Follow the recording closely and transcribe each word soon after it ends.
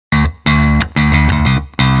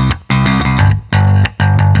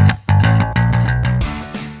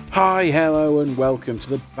Hi, hello, and welcome to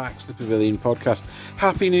the Back to the Pavilion podcast.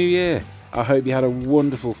 Happy New Year! I hope you had a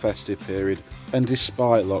wonderful festive period, and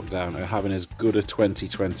despite lockdown, are having as good a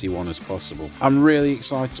 2021 as possible. I'm really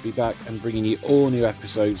excited to be back and bringing you all new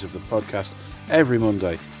episodes of the podcast every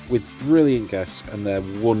Monday with brilliant guests and their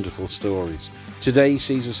wonderful stories. Today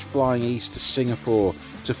sees us flying east to Singapore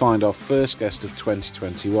to find our first guest of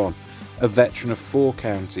 2021, a veteran of 4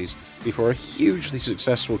 counties before a hugely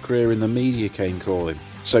successful career in the media came calling.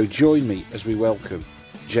 So join me as we welcome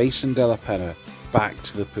Jason Della Penna back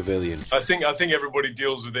to the Pavilion. I think everybody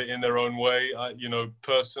deals with it in their own way.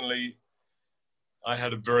 Personally, I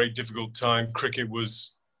had a very difficult time. Cricket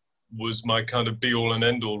was my kind of be all and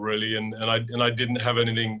end all, really, and I didn't have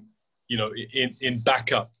anything, in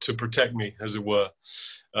backup to protect me, as it were.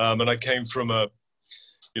 And I came from a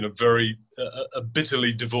very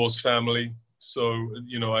bitterly divorced family. So,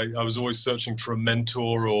 I was always searching for a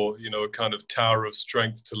mentor or, a kind of tower of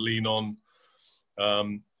strength to lean on,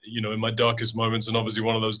 in my darkest moments. And obviously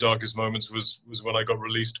one of those darkest moments was when I got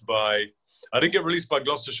released I didn't get released by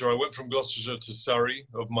Gloucestershire. I went from Gloucestershire to Surrey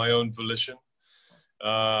of my own volition.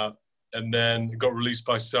 And then got released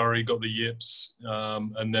by Surrey, got the yips,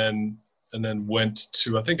 and then went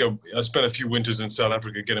to, I think I spent a few winters in South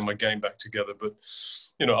Africa getting my game back together, but,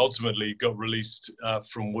 ultimately got released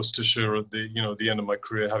from Worcestershire at the end of my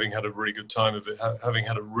career, having had a really good time of it, having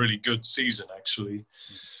had a really good season, actually.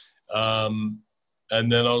 And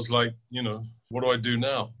then I was like, what do I do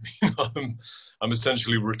now? I'm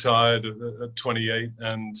essentially retired at 28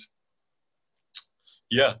 and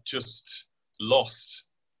just lost,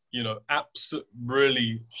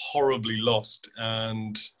 really horribly lost.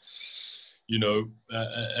 And,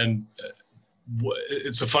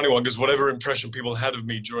 it's a funny one because whatever impression people had of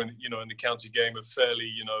me during, in the county game, a fairly,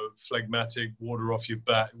 phlegmatic, water off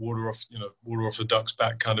a duck's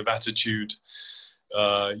back kind of attitude.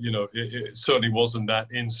 It certainly wasn't that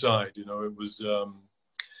inside. It was,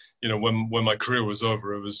 when my career was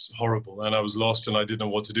over, it was horrible, and I was lost, and I didn't know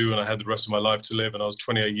what to do, and I had the rest of my life to live, and I was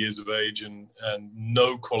 28 years of age, and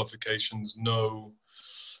no qualifications,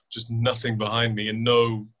 just nothing behind me, and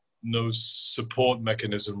no support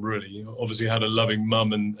mechanism, really. Obviously, I had a loving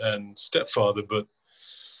mum and stepfather, but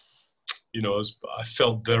I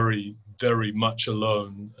felt very, very much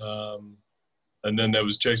alone. And then there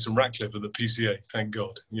was Jason Ratcliffe of the PCA, thank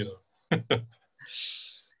God,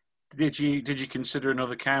 Did you consider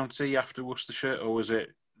another county after Worcestershire, or was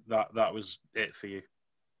it that was it for you?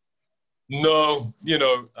 No,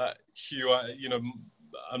 Hugh,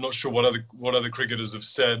 I'm not sure what other cricketers have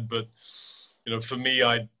said, but for me,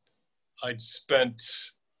 I'd spent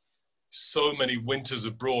so many winters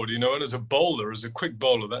abroad, and as a quick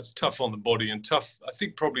bowler, that's tough on the body and tough, I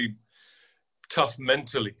think probably tough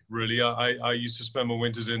mentally, really. I used to spend my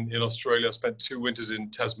winters in Australia. I spent 2 winters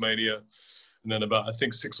in Tasmania, and then about, I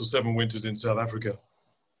think, 6 or 7 winters in South Africa,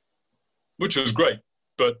 which was great.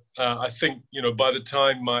 But I think, by the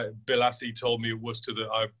time Bill Athey told me at Worcester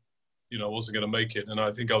that I wasn't going to make it, and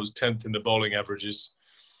I think I was 10th in the bowling averages,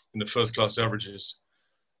 in the first class averages,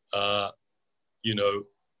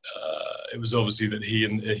 it was obviously that he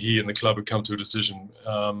and the club had come to a decision.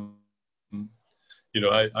 I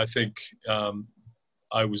think I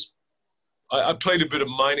played a bit of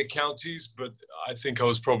minor counties, but I think I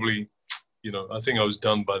was probably, I think I was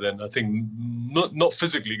done by then. I think not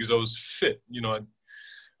physically, because I was fit.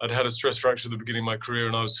 I'd had a stress fracture at the beginning of my career,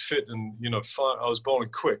 and I was fit, and I was bowling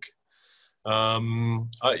quick. I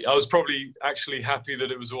was probably actually happy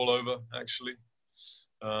that it was all over, actually.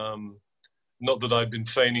 Not that I'd been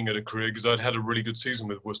feigning at a career, because I'd had a really good season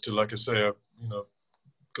with Worcester. Like I say, I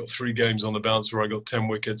got 3 games on the bounce where I got 10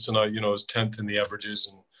 wickets, and I was 10th in the averages.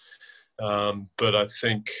 And but I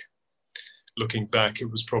think, looking back,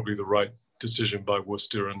 it was probably the right decision by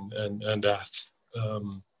Worcester and Ath.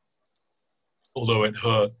 Although it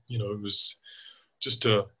hurt, it was just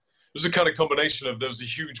it was a kind of combination of, there was a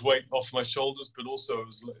huge weight off my shoulders, but also it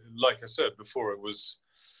was, like I said before, it was,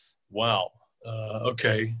 wow,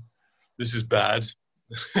 okay, this is bad.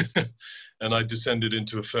 And I descended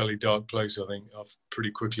into a fairly dark place, I think,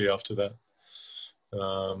 pretty quickly after that.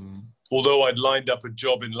 Although I'd lined up a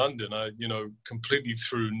job in London, completely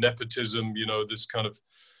through nepotism, this kind of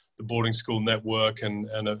the boarding school network, and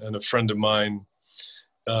a friend of mine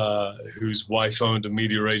whose wife owned a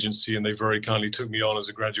media agency, and they very kindly took me on as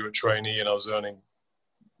a graduate trainee, and I was earning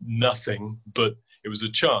nothing, but it was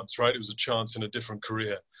a chance, right? It was a chance in a different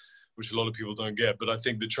career, which a lot of people don't get. But I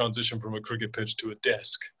think the transition from a cricket pitch to a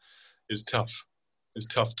desk is tough. It's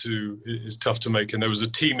tough to make. And there was a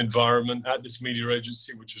team environment at this media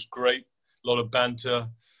agency, which was great. A lot of banter,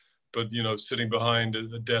 but sitting behind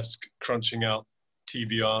a desk, crunching out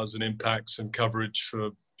TVRs and impacts and coverage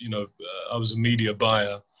for, I was a media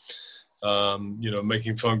buyer,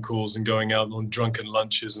 making phone calls and going out on drunken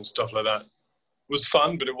lunches and stuff like that. It was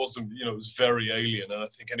fun, but it wasn't, it was very alien. And I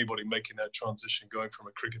think anybody making that transition, going from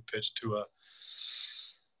a cricket pitch to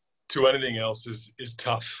anything else is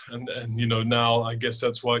tough. And now I guess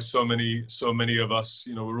that's why so many of us,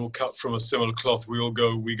 we're all cut from a similar cloth.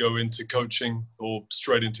 We go into coaching, or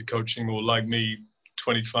straight into coaching, or like me,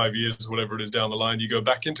 25 years, whatever it is down the line, you go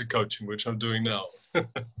back into coaching, which I'm doing now.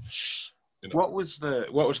 What was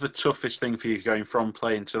the toughest thing for you going from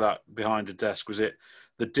playing to that behind a desk? Was it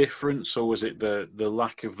the difference, or was it the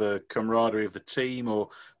lack of the camaraderie of the team, or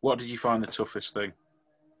what did you find the toughest thing?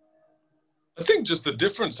 I think just the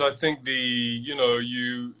difference. I think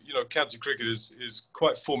county cricket is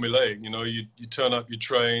quite formulaic. You turn up, you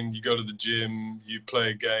train, you go to the gym, you play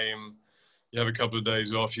a game, you have a couple of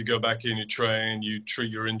days off, you go back in, you train, you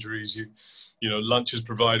treat your injuries, lunch is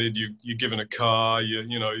provided, you're given a car,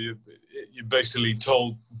 you're basically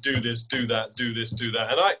told, do this, do that, do this, do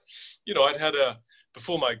that. And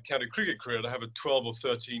before my county cricket career, I'd have a 12 or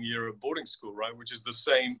 13 year at boarding school, right? Which is the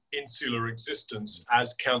same insular existence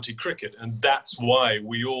as county cricket. And that's why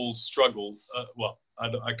we all struggle.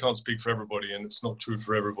 I can't speak for everybody, and it's not true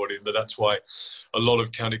for everybody, but that's why a lot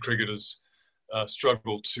of county cricketers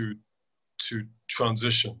struggle to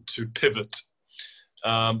transition, to pivot.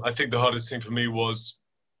 I think the hardest thing for me was,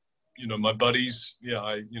 my buddies. Yeah,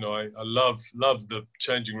 I love the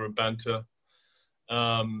changing room banter.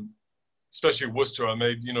 Especially at Worcester, I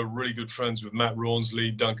made, really good friends with Matt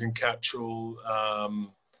Rawnsley, Duncan Cattrall,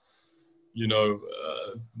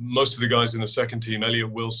 most of the guys in the second team, Elliot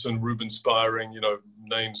Wilson, Ruben Spiring,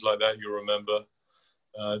 names like that you'll remember.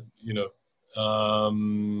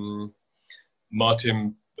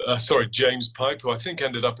 James Pipe, who I think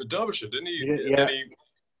ended up at Derbyshire, didn't he? Yeah.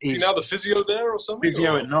 Is he now the physio there or something?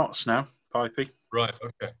 Physio at Notts now, Pipey. Right,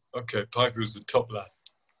 okay. Pipey was the top lad.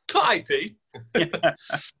 Pipey?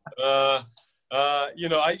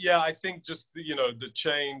 I think just, the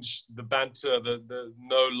change, the banter, the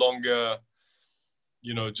no longer,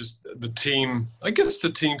 just the team, I guess the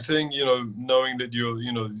team thing, knowing that your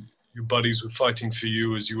buddies were fighting for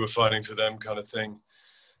you as you were fighting for them, kind of thing.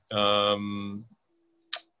 A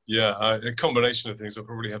combination of things. I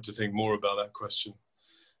probably have to think more about that question.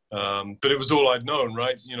 But it was all I'd known,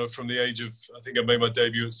 right? From the age of, I think I made my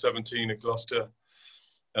debut at 17 at Gloucester,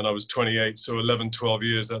 and I was 28. So 11, 12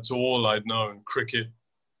 years, that's all I'd known. Cricket,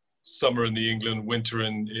 summer in England, winter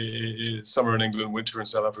in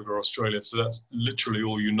South Africa or Australia. So that's literally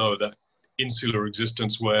all that insular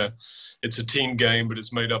existence where it's a team game, but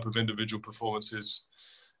it's made up of individual performances.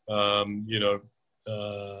 There's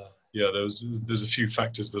a few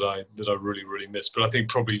factors that I really, really miss. But I think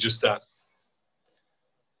probably just that,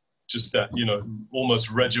 almost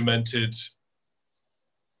regimented,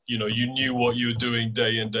 you knew what you were doing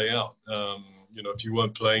day in, day out. If you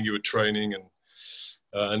weren't playing, you were training,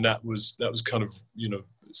 and that was kind of,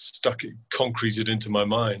 concreted into my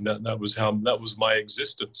mind. That was my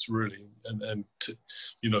existence, really. And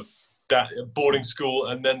that boarding school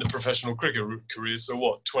and then the professional cricket career.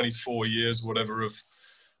 So 24 years, whatever, of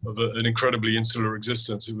an incredibly insular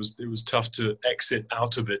existence. It was tough to exit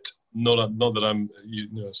out of it. Not that I'm,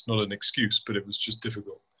 it's not an excuse, but it was just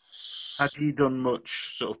difficult. Had you done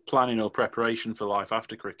much sort of planning or preparation for life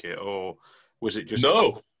after cricket, or was it just...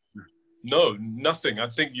 No, nothing. I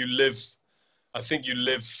think you live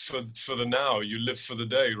for the now. You live for the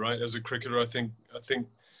day, right? As a cricketer, I think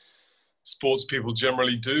sports people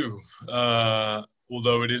generally do.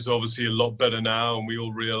 Although it is obviously a lot better now, and we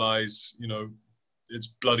all realise, it's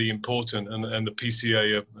bloody important. And the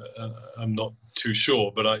PCA, I'm not too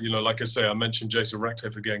sure, but like I say, I mentioned Jason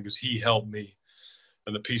Ratcliffe again because he helped me,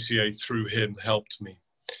 and the PCA through him helped me.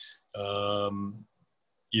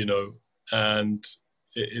 And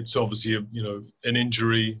it's obviously an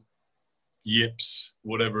injury, yips,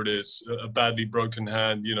 whatever it is, a badly broken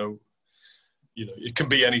hand, it can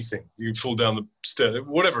be anything. You can fall down the stair,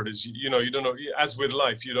 whatever it is, you don't know. As with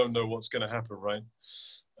life, you don't know what's going to happen, right?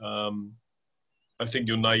 I think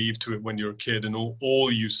you're naive to it when you're a kid, and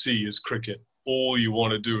all you see is cricket. All you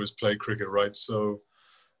want to do is play cricket, right? So,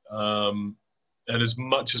 and as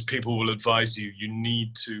much as people will advise you, you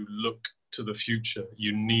need to look to the future.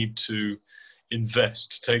 You need to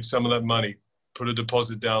invest, take some of that money, put a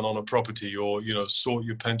deposit down on a property, or, sort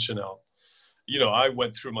your pension out. I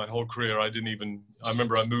went through my whole career. I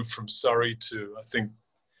remember I moved from Surrey to, I think,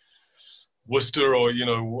 Worcester or,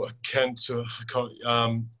 Kent,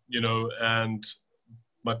 and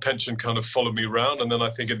my pension kind of followed me around. And then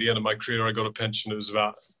I think at the end of my career, I got a pension. It was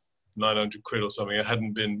about 900 quid or something. I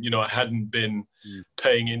hadn't been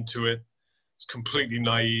paying into it. It's completely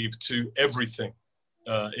naive to everything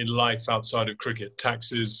in life outside of cricket.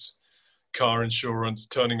 Taxes, car insurance,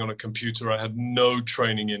 turning on a computer. I had no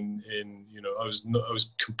training in I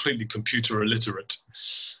was completely computer illiterate.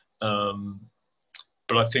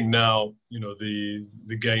 But I think now,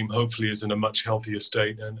 the game hopefully is in a much healthier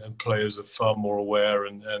state, and players are far more aware,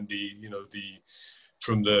 and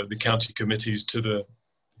from the county committees to the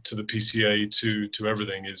PCA to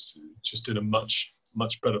everything is just in a much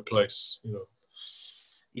better place.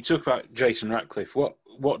 You talk about Jason Ratcliffe.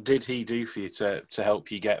 What did he do for you to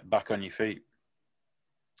help you get back on your feet?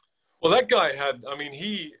 Well, that guy had,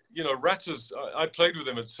 Ratters, I played with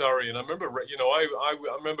him at Surrey, and I remember, I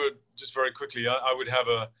remember just very quickly,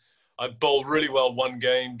 I'd bowl really well one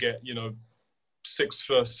game, get, six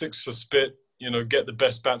for spit, get the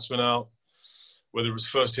best batsman out, whether it was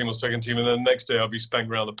first team or second team, and then the next day I'd be spanked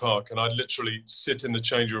around the park, and I'd literally sit in the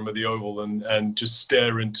change room of the Oval and just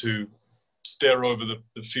stare over the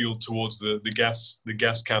field towards the gas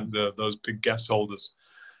camp, those big gas holders,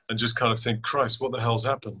 and just kind of think, Christ, what the hell's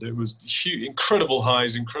happened? It was huge, incredible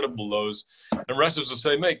highs, incredible lows. And Ratters would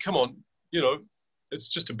say, mate, come on, it's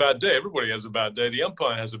just a bad day. Everybody has a bad day. The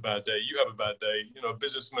umpire has a bad day. You have a bad day. A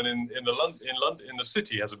businessman in London, in the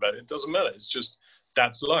city has a bad day. It doesn't matter. It's just,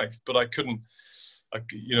 that's life. But I couldn't,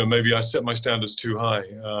 maybe I set my standards too high.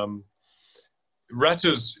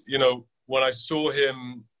 Ratters, when I saw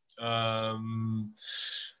him,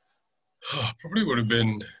 probably would have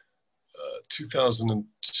been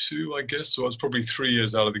 2002, I guess. So I was probably 3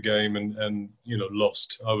 years out of the game and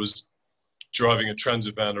lost. I was driving a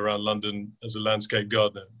transit van around London as a landscape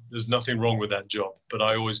gardener. There's nothing wrong with that job, but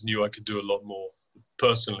I always knew I could do a lot more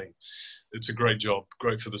personally. It's a great job,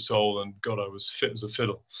 great for the soul, and God, I was fit as a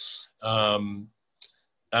fiddle. But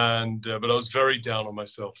I was very down on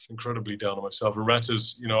myself, incredibly down on myself. And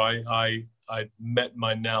Ratters, I met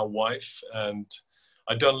my now wife, and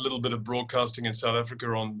I'd done a little bit of broadcasting in South Africa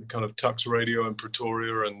on kind of Tux Radio in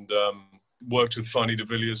Pretoria, and worked with Fanie de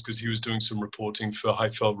Villiers because he was doing some reporting for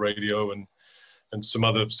Highveld Radio and some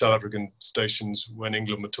other South African stations when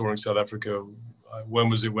England were touring South Africa. When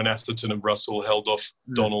was it when Atherton and Russell held off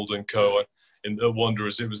Donald and co. in the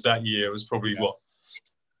Wanderers? It was that year. It was probably,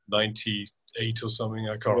 98 or something?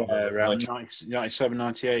 I can't remember. Around 97,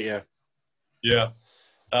 98, yeah. Yeah.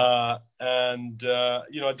 I'd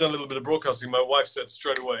done a little bit of broadcasting. My wife said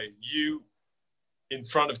straight away, you in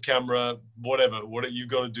front of camera, whatever, you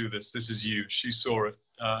got to do this. This is you. She saw it.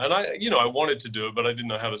 And I wanted to do it, but I didn't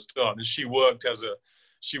know how to start. And she worked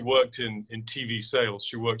in TV sales.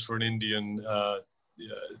 She worked for an Indian,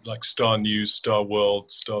 like Star News, Star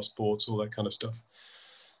World, Star Sports, all that kind of stuff.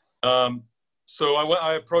 So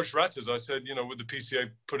I approached Ratters. I said, would the PCA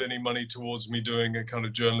put any money towards me doing a kind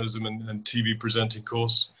of journalism and TV presenting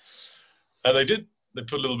course? And they did. They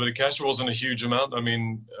put a little bit of cash. It wasn't a huge amount.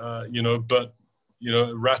 But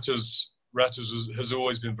Ratters has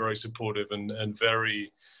always been very supportive and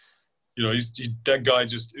very, that guy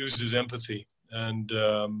just oozes empathy and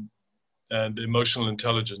emotional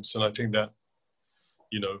intelligence. And I think that,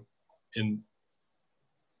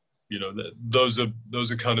 those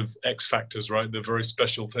are kind of X factors, right? They're very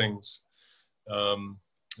special things.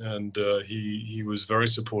 He was very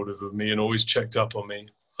supportive of me and always checked up on me.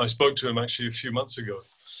 I spoke to him actually a few months ago.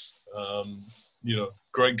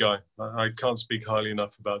 Great guy. I can't speak highly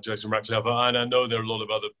enough about Jason Ratcliffe. And I know there are a lot of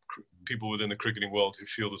other people within the cricketing world who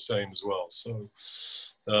feel the same as well. So,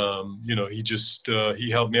 he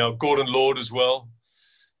helped me out. Gordon Lord as well,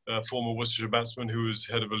 former Worcestershire batsman who was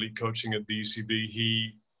head of elite coaching at the ECB.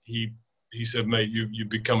 He said, mate, you could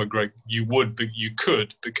become a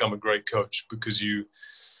great coach because you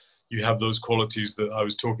have those qualities that I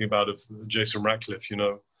was talking about of Jason Ratcliffe,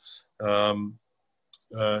 and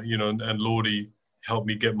Lordy helped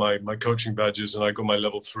me get my coaching badges, and I got my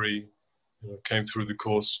level 3, came through the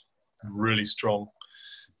course really strong.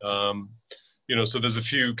 So there's a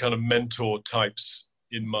few kind of mentor types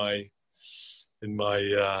in my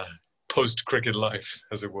post-cricket life,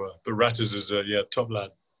 as it were. But Ratters is a top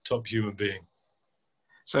lad, top human being.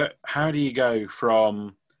 So how do you go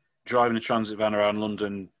from driving a transit van around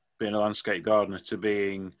London, being a landscape gardener, to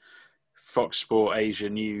being Fox Sport Asia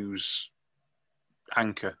News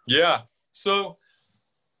anchor? Yeah. So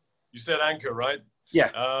you said anchor, right? Yeah.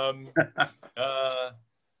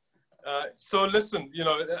 So listen,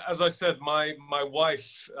 as I said, my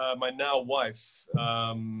wife, my now wife,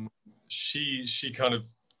 she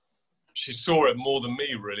saw it more than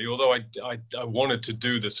me, really. Although I wanted to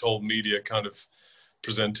do this whole media kind of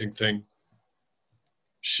presenting thing.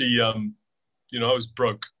 She, I was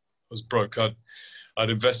broke. was broke. I'd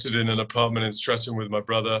invested in an apartment in Streatham with my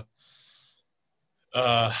brother.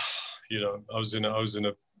 You know,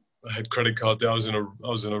 I had credit card debt. I was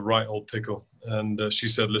in a right old pickle. And she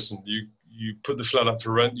said, listen, you put the flat up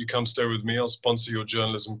for rent. You come stay with me. I'll sponsor your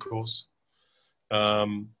journalism course.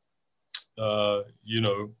 You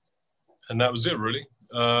know, and that was it really.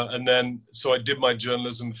 And then, so I did my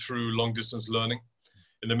journalism through long distance learning.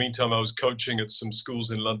 In the meantime, I was coaching at some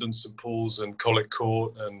schools in London, St. Paul's and Collick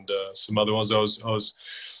Court, and some other ones. I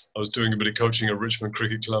was doing a bit of coaching at Richmond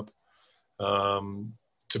Cricket Club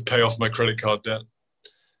to pay off my credit card debt.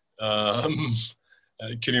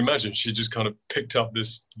 Can you imagine? She just kind of picked up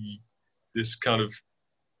this kind of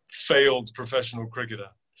failed professional cricketer.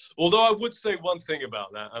 Although I would say one thing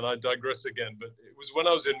about that, and I digress again, but it was when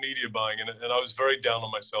I was in media buying, and I was very down on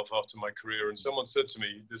myself after my career, and someone said to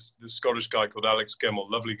me, this Scottish guy called Alex Gemmell,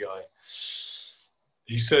 lovely guy,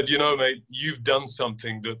 he said, you know, mate, you've done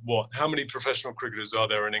something that how many professional cricketers are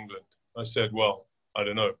there in England? I said, well, I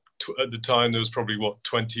don't know. At the time, there was probably,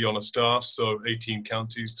 20 on a staff, so 18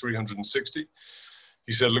 counties, 360.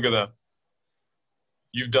 He said, look at that.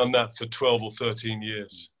 You've done that for 12 or 13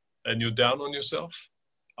 years, and you're down on yourself?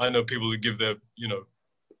 I know people who give their, you know,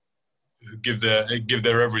 who give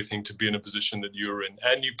their everything to be in a position that you're in,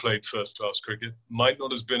 and you played first class cricket. Might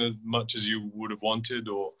not have been as much as you would have wanted,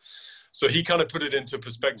 or so he kind of put it into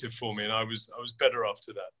perspective for me, and I was better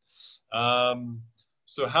after that.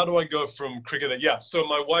 So how do I go from cricket? Yeah, so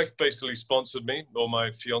my wife basically sponsored me, or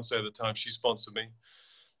my fiance at the time, she sponsored me.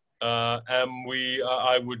 And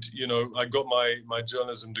I got my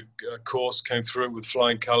journalism course, came through it with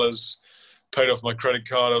flying colors, paid off my credit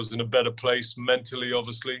card. I was in a better place mentally,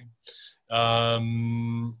 obviously.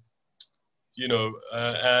 You know,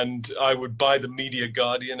 and I would buy the Media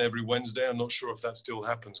Guardian every Wednesday. I'm not sure if that still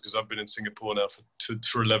happens because I've been in Singapore now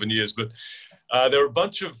for 11 years. But there are a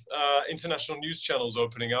bunch of international news channels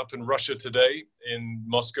opening up, and Russia Today in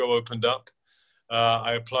Moscow opened up.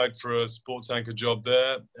 I applied for a sports anchor job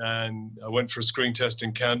there, and I went for a screen test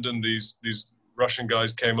in Camden. These Russian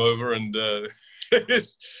guys came over, and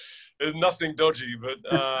it's nothing dodgy, but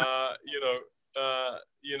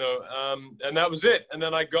and that was it. And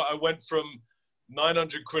then I went from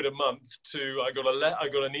 900 quid a month to I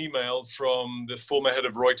got an email from the former head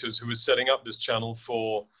of Reuters, who was setting up this channel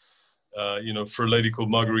for a lady called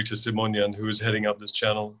Margarita Simonyan, who was heading up this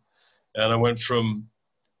channel. And I went from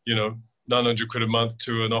 900 quid a month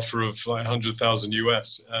to an offer of like 100,000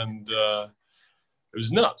 US, and it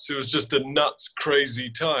was nuts. It was just a nuts, crazy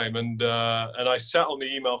time. And I sat on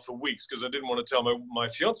the email for weeks because I didn't want to tell my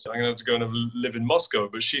fiance I'm going to have to go and live in Moscow.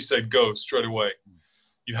 But she said, go straight away.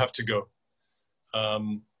 You have to go.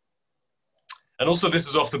 And also this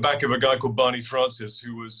is off the back of a guy called Barney Francis,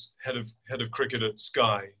 who was head of cricket at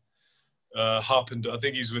Sky. Harpenden, I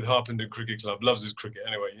think he's with Harpenden Cricket Club, loves his cricket.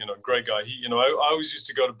 Anyway, great guy. He, I always used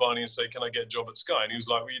to go to Barney and say, can I get a job at Sky? And he was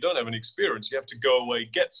like, well, you don't have any experience. You have to go away,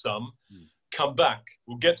 get some. Come back.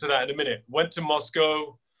 We'll get to that in a minute. Went to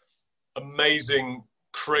Moscow. Amazing,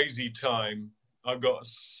 crazy time. I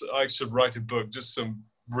should write a book, just some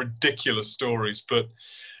ridiculous stories. But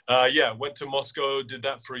went to Moscow, did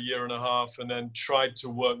that for a year and a half, and then tried to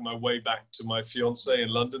work my way back to my fiance in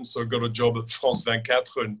London. So I got a job at France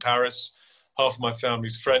 24 in Paris. Half my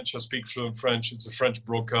family's French. I speak fluent French. It's a French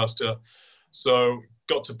broadcaster. So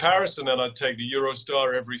got to Paris, and then I'd take the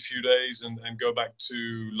Eurostar every few days and go back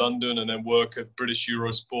to London, and then work at British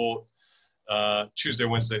Eurosport Tuesday,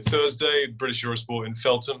 Wednesday, Thursday. British Eurosport in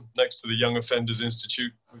Feltham, next to the Young Offenders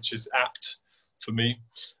Institute, which is apt for me.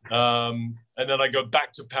 And then I go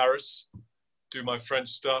back to Paris, do my French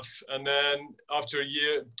stuff. And then after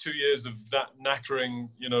 2 years of that knackering,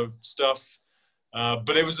 stuff,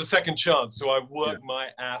 but it was a second chance. So I worked my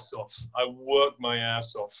ass off.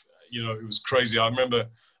 It was crazy. I remember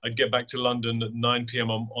I'd get back to London at 9 p.m.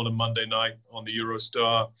 on a Monday night on the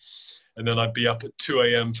Eurostar. And then I'd be up at 2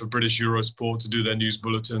 a.m. for British Eurosport to do their news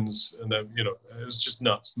bulletins. And then, it was just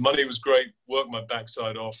nuts. Money was great, worked my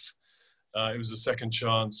backside off. It was a second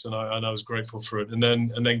chance, and I was grateful for it. And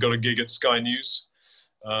then got a gig at Sky News,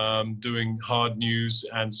 doing hard news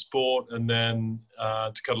and sport. And then,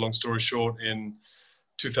 to cut a long story short, in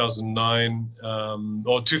 2009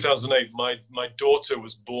 or 2008, my daughter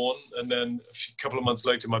was born, and then a couple of months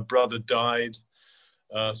later, my brother died.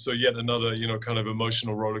 So yet another, kind of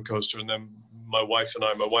emotional roller coaster. And then my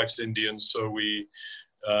wife's Indian, so we,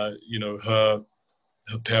 her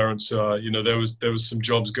parents, there was some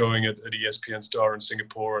jobs going at ESPN Star in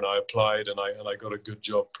Singapore, and I applied, and I got a good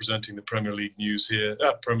job presenting the Premier League news here,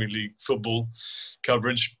 Premier League football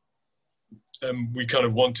coverage. And we kind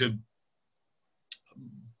of wanted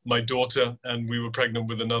my daughter, and we were pregnant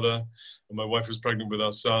with another, and my wife was pregnant with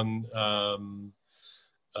our son.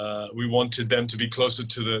 We wanted them to be closer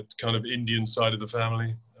to the kind of Indian side of the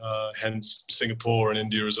family. Hence, Singapore and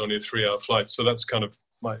India is only a 3-hour flight. So that's kind of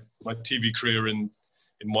my TV career in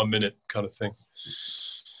 1 minute kind of thing.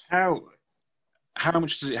 How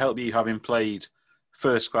much does it help you having played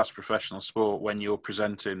first-class professional sport when you're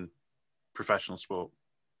presenting professional sport?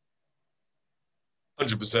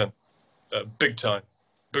 100%, big time,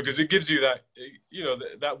 because it gives you that,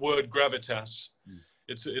 that word gravitas.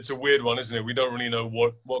 It's a weird one, isn't it? We don't really know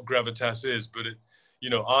what gravitas is, but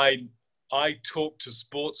I talk to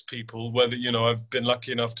sports people, whether, I've been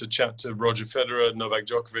lucky enough to chat to Roger Federer, Novak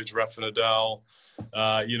Djokovic, Rafa Nadal,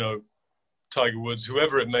 Tiger Woods,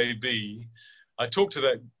 whoever it may be. I talk to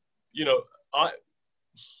that,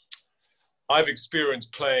 I've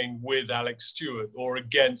experienced playing with Alex Stewart or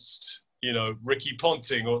against, Ricky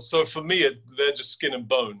Ponting. So for me, they're just skin and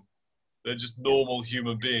bone. They're just normal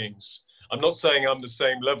human beings. I'm not saying I'm the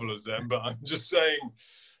same level as them, but I'm just saying,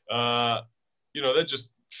 they're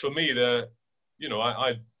just, for me, they're,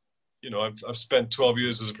 I've spent 12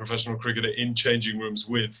 years as a professional cricketer in changing rooms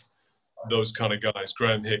with those kind of guys: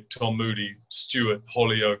 Graham Hick, Tom Moody, Stewart,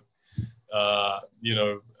 Hollyoak,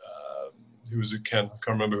 who was at Kent? I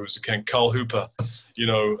can't remember who was at Kent. Carl Hooper.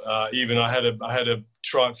 Even I had a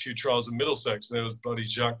few trials in Middlesex. There was bloody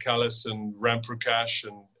Jacques Callis and Ram Prakash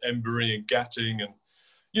and Embury and Gatting and,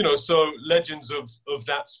 so legends of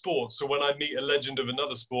that sport. So when I meet a legend of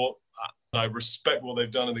another sport, I respect what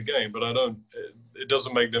they've done in the game, but it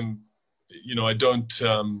doesn't make them, I don't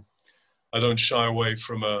shy away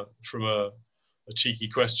from a cheeky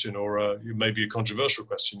question or maybe a controversial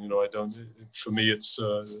question. I don't, for me, it's,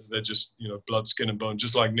 they're just, blood, skin and bone,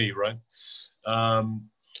 just like me. Right.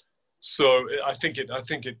 So I think it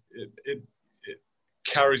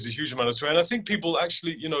carries a huge amount of sway. And I think people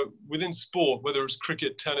actually, within sport, whether it's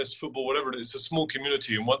cricket, tennis, football, whatever it is, it's a small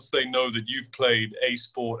community. And once they know that you've played a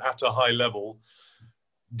sport at a high level,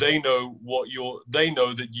 they know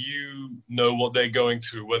that you know what they're going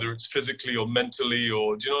through, whether it's physically or mentally,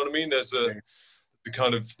 or, do you know what I mean? There's a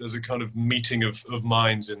kind of meeting of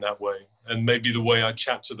minds in that way. And maybe the way I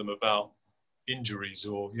chat to them about injuries,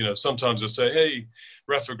 or, sometimes I say, "Hey,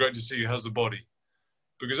 Rafa, great to see you. How's the body?"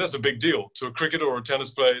 Because that's a big deal. To a cricketer or a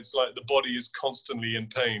tennis player, it's like the body is constantly in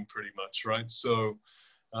pain pretty much, right? So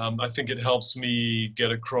I think it helps me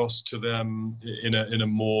get across to them in a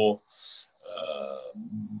more,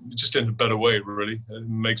 just in a better way, really. It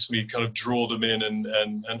makes me kind of draw them in and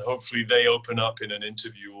hopefully they open up in an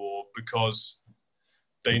interview, or because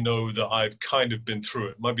they know that I've kind of been through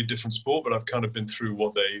it. It might be a different sport, but I've kind of been through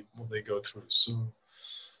what they go through. So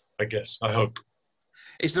I hope.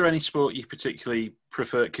 Is there any sport you particularly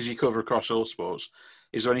prefer, because you cover across all sports,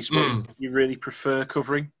 is there any sport you really prefer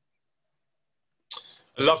covering?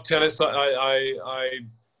 I love tennis. I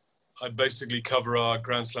basically cover our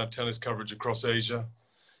Grand Slam tennis coverage across Asia.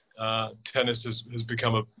 Tennis has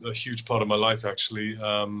become a huge part of my life, actually.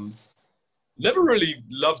 Never really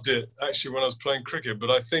loved it, actually, when I was playing cricket,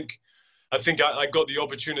 but I think I got the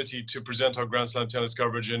opportunity to present our Grand Slam tennis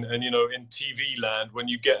coverage, and in TV land, when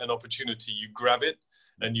you get an opportunity, you grab it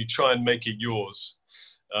and you try and make it yours.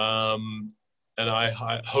 And I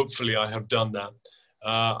hopefully I have done that.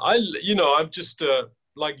 I'm just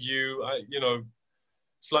like you.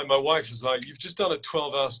 It's like my wife is like, "You've just done a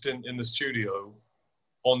 12-hour stint in the studio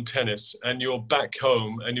on tennis, and you're back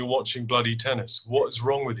home and you're watching bloody tennis. What is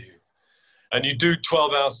wrong with you?" And you do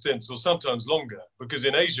 12-hour stints, or sometimes longer, because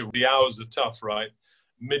in Asia the hours are tough, right?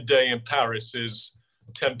 Midday in Paris is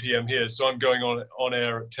 10 p.m. here, so I'm going on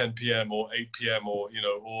air at 10 p.m. or 8 p.m. or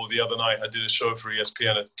or the other night I did a show for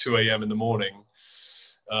ESPN at 2 a.m. in the morning.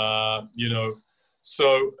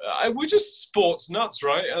 So we're just sports nuts,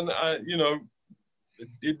 right? And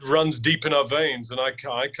it runs deep in our veins, and I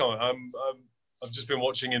can't. I've just been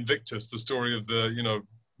watching Invictus, the story of the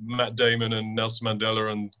Matt Damon and Nelson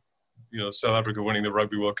Mandela, and South Africa winning the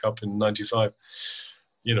Rugby World Cup in '95.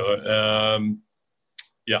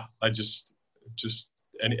 I just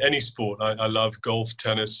any sport. I love golf,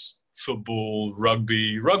 tennis, football,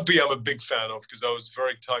 rugby. Rugby I'm a big fan of, because I was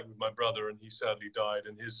very tight with my brother, and he sadly died,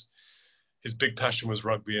 and his big passion was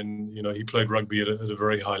rugby, and he played rugby at a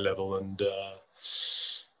very high level, and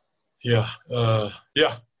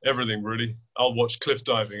everything really. I'll watch cliff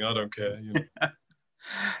diving. I don't care.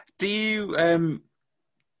 Do you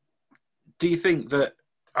think that?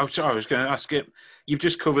 Oh, sorry, I was going to ask it. You've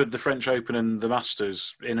just covered the French Open and the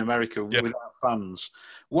Masters in America without fans.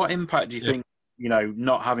 What impact do you think,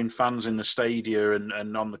 not having fans in the stadia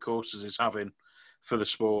and on the courses is having for the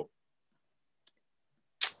sport?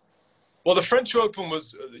 Well, the French Open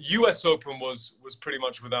was, US Open was pretty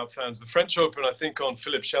much without fans. The French Open, I think on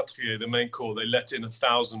Philippe Chatrier, the main court, they let in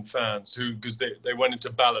 1,000 fans because they went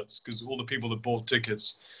into ballots because all the people that bought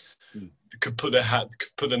tickets could put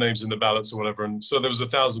their names in the ballots or whatever. And so there was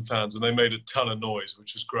 1,000 fans and they made a ton of noise,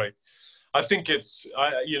 which was great. I think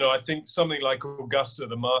I think something like Augusta,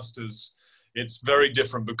 the Masters, it's very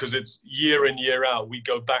different because it's year in, year out. We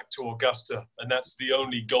go back to Augusta, and that's the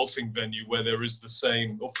only golfing venue where there is the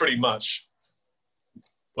same, or pretty much,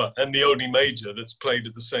 and the only major that's played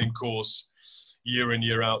at the same course year in,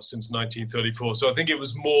 year out since 1934. So I think it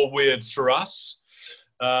was more weird for us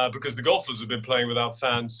because the golfers have been playing without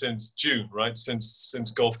fans since June, right?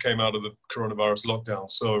 Since golf came out of the coronavirus lockdown,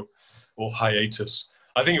 or hiatus.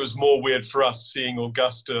 I think it was more weird for us seeing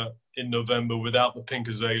Augusta in November without the pink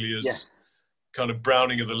azaleas, kind of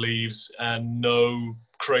browning of the leaves, and no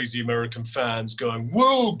crazy American fans going,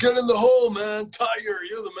 "Whoa, get in the hole, man, Tiger,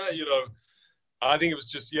 you're the man," I think it was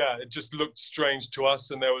just, it just looked strange to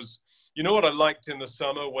us. And there was, what I liked in the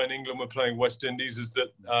summer when England were playing West Indies is that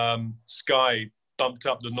Sky bumped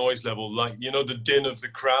up the noise level, like, the din of the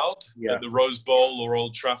crowd at the Rose Bowl or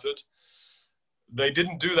Old Trafford. They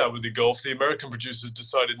didn't do that with the golf. The American producers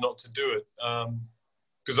decided not to do it.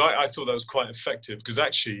 Because I thought that was quite effective. Because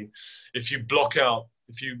actually, if you block out,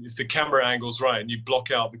 if the camera angle's right and you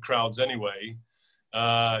block out the crowds anyway,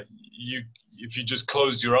 if you just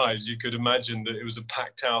closed your eyes, you could imagine that it was a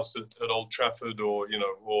packed house at Old Trafford or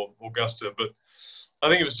Augusta. But I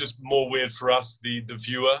think it was just more weird for us, the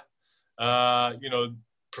viewer.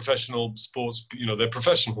 Professional sports, they're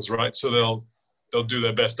professionals, right? So they'll do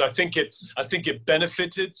their best. I think it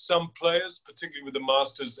benefited some players, particularly with the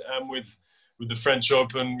Masters and with the French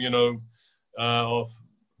Open, or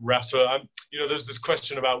Rafa. There's this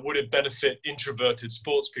question about would it benefit introverted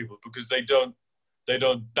sports people because they don't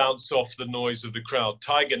bounce off the noise of the crowd.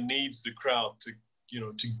 Tiger needs the crowd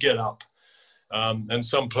to get up, and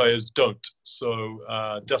some players don't. So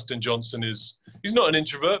Dustin Johnson he's not an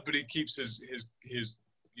introvert, but he keeps his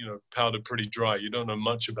powder pretty dry. You don't know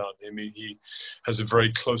much about him. He has a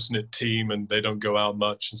very close-knit team and they don't go out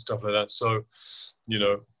much and stuff like that. So,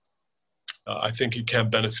 I think it can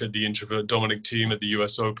benefit the introvert Dominic Thiem at the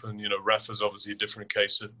US Open. Rafa's obviously a different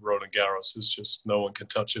case at Roland Garros. It's just no one can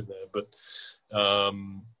touch him there. But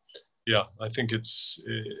I think it's,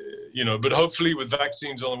 but hopefully with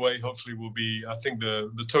vaccines on the way, hopefully we'll be, I think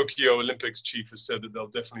the Tokyo Olympics chief has said that they'll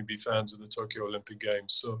definitely be fans of the Tokyo Olympic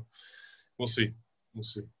Games. So we'll see.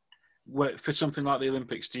 For something like the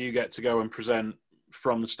Olympics, do you get to go and present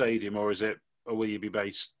from the stadium or will you be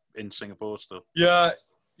based in Singapore still? Yeah.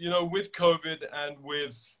 With COVID and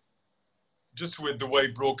with the way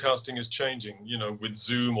broadcasting is changing, with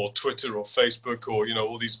Zoom or Twitter or Facebook or,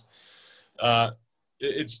 all these,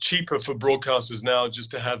 it's cheaper for broadcasters now just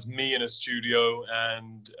to have me in a studio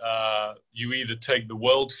and you either take the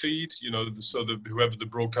world feed, so that whoever the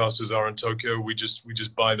broadcasters are in Tokyo, we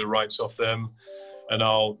just buy the rights off them and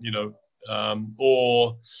I'll,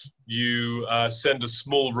 or you send a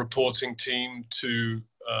small reporting team to,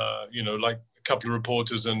 like a couple of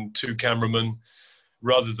reporters and 2 cameramen,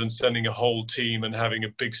 rather than sending a whole team and having a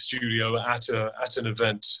big studio at an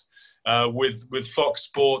event. With Fox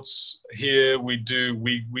Sports here, we do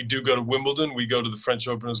go to Wimbledon. We go to the French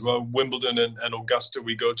Open as well. Wimbledon and Augusta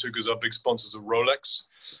we go to because our big sponsors are Rolex.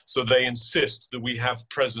 So they insist that we have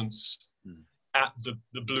presence at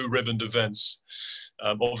the blue ribboned events.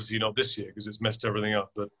 Obviously not this year because it's messed everything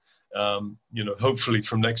up. But hopefully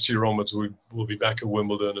from next year onwards, we'll be back at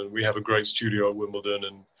Wimbledon and we have a great studio at Wimbledon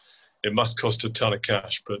and it must cost a ton of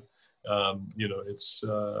cash, but it's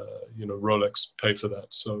Rolex pay for that.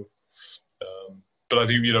 So, but I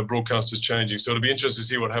think broadcast is changing. So it'll be interesting to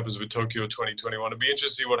see what happens with Tokyo 2021. It'll be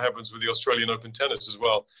interesting to see what happens with the Australian Open tennis as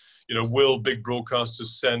well. Will big broadcasters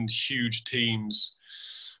send huge teams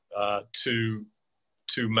to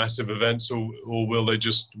massive events, or will they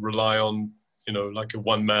just rely on like a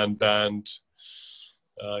one-man band?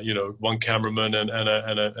 One cameraman and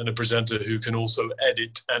a presenter who can also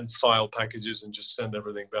edit and file packages and just send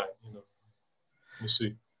everything back. We'll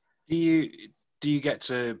see. Do you get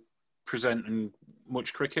to present in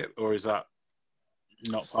much cricket, or is that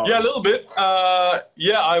not part a little bit. The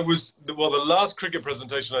last cricket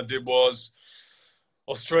presentation I did was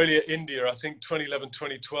Australia, India, I think 2011,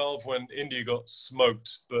 2012 when India got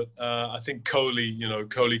smoked. But I think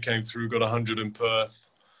Kohli came through, got 100 in Perth.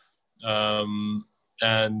 And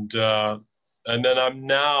then I'm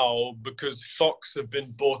now, because Fox have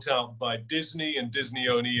been bought out by Disney and Disney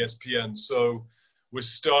own ESPN, so we're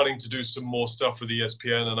starting to do some more stuff with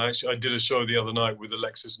ESPN. And I did a show the other night with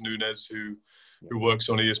Alexis Nunes, who who works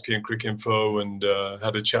on ESPN Cricinfo, and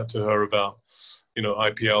had a chat to her about, you know,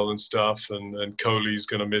 IPL and stuff, and Kohli's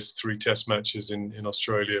going to miss 3 test matches in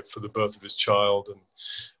Australia for the birth of his child.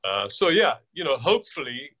 And so, yeah, you know,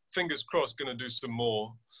 hopefully, fingers crossed, going to do some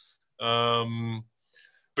more.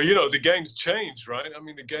 But, you know, the game's changed, right? I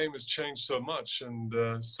mean, the game has changed so much. And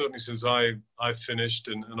certainly since I finished,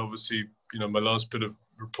 and obviously, you know, my last bit of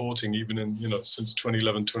reporting, even in, you know, since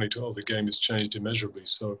 2011, 2012, the game has changed immeasurably.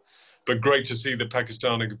 So, but great to see that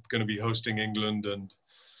Pakistan are going to be hosting England, and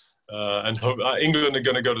England are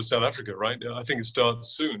going to go to South Africa, right? I think it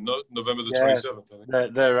starts soon, no? November the 27th, I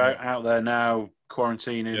think. They're out there now,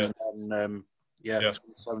 quarantining, and then,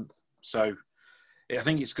 27th. So I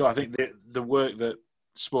think the work that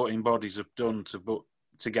sporting bodies have done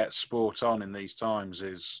to get sport on in these times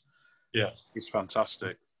is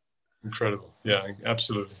fantastic. Incredible. Yeah,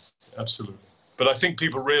 absolutely. But I think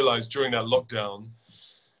people realised during that lockdown,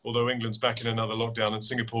 although England's back in another lockdown, and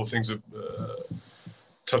Singapore, things are,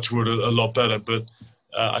 touch wood, a lot better. But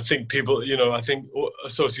I think people, you know, I think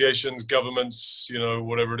associations, governments, you know,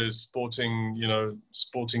 whatever it is, sporting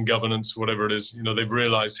governance, whatever it is, you know, they've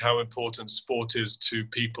realised how important sport is to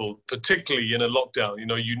people, particularly in a lockdown. You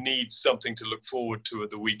know, you need something to look forward to at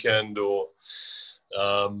the weekend, or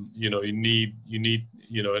you know, you need,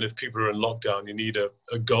 you know, and if people are in lockdown, you need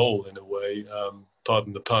a goal in a way,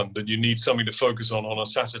 pardon the pun, but you need something to focus on a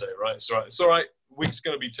Saturday, right? It's all right. Week's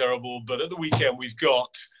going to be terrible, but at the weekend we've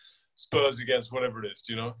got Spurs against whatever it is,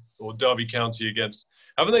 you know, or Derby County against.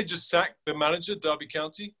 Haven't they just sacked the manager, Derby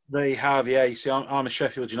County? They have, yeah. You see, I'm a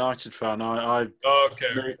Sheffield United fan. I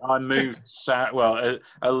moved south, well,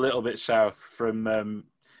 a little bit south from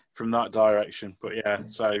that direction, but yeah.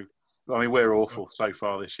 So I mean, we're awful so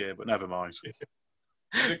far this year, but never mind. Is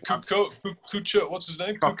it Kuko? What's his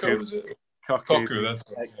name? Kuko, is it? Koku, that's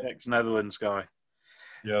right. Ex-Netherlands guy.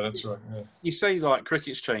 Yeah, that's right. Yeah. You say, like,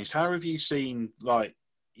 cricket's changed. How have you seen, like,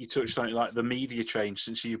 you touched on it, like, the media change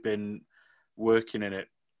since you've been working in it?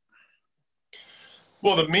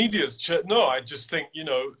 Well, the media's no, I just think, you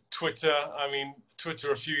know, Twitter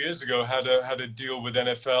a few years ago had a deal with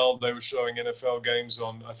NFL. They were showing NFL games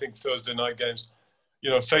on, I think, Thursday night games. You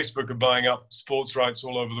know, Facebook are buying up sports rights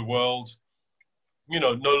all over the world. You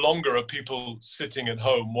know, no longer are people sitting at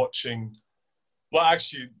home watching. Well,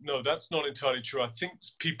 actually, no, that's not entirely true. I think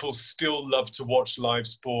people still love to watch live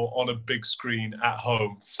sport on a big screen at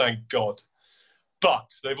home, thank God.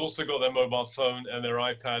 But they've also got their mobile phone and their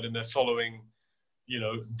iPad, and they're following, you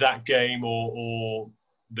know, that game or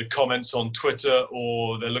the comments on Twitter,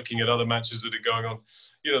 or they're looking at other matches that are going on.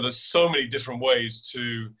 You know, there's so many different ways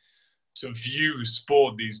to view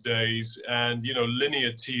sport these days, and, you know,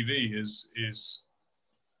 linear TV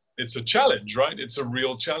it's a challenge, right? It's a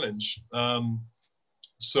real challenge.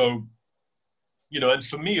 So, you know, and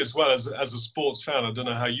for me as well, as a sports fan, I don't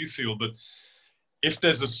know how you feel, but if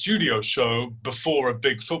there's a studio show before a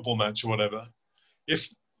big football match or whatever,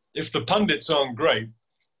 if the pundits aren't great,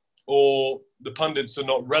 or the pundits are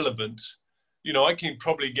not relevant, you know, I can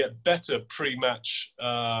probably get better pre-match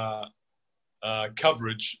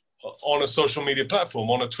coverage on a social media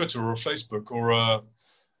platform, on a Twitter or a Facebook or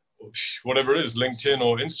whatever it is, LinkedIn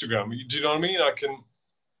or Instagram. Do you know what I mean?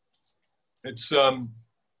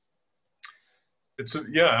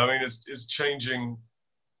 It's changing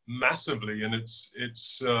massively, and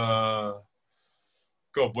it's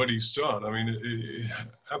God, where do you start? I mean,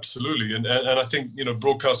 absolutely. And I think, you know,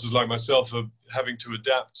 broadcasters like myself are having to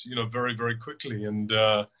adapt, you know, very, very quickly. And,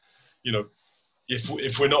 you know,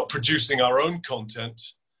 if we're not producing our own content,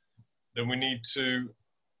 then we need to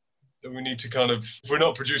kind of, if we're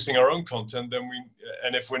not producing our own content,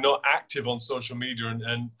 and if we're not active on social media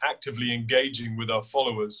and actively engaging with our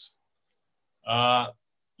followers,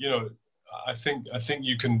 you know, I think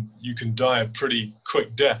you can die a pretty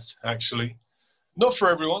quick death, actually. Not for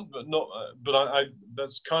everyone, but I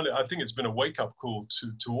think it's been a wake-up call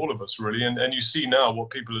to all of us, really. And you see now what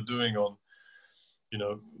people are doing on, you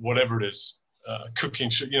know, whatever it is,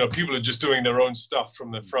 cooking, you know, people are just doing their own stuff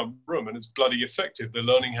from their front room, and it's bloody effective. They're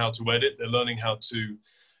learning how to edit. They're learning how to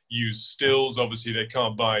use stills. Obviously, they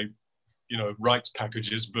can't buy, you know, rights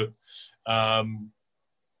packages, but,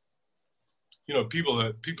 you know, people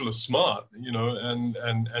are smart, you know,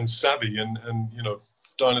 and savvy, and, you know,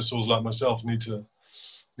 dinosaurs like myself need to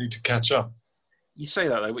catch up. You say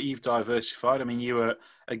that though, but you've diversified. I mean, you were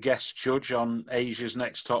a guest judge on Asia's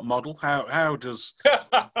Next Top Model. How does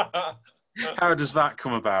how does that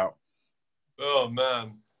come about? Oh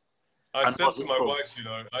man, I said to my wife, you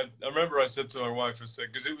know, I remember I said to my wife, I said,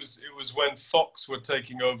 because it was when Fox were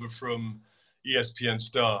taking over from ESPN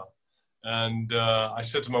Star, and I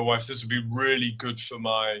said to my wife, this would be really good for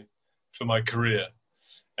my for my career.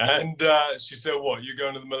 And she said, what, you're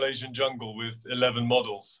going to the Malaysian jungle with 11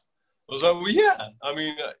 models? I was like, well, yeah. I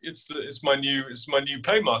mean, it's my new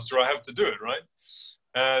paymaster. I have to do it, right?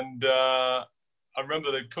 And I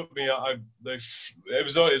remember they put me up. It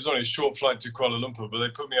was only a short flight to Kuala Lumpur, but they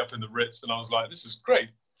put me up in the Ritz, and I was like, this is great.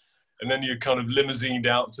 And then you're kind of limousined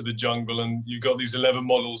out to the jungle, and you've got these 11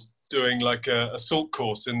 models doing like a assault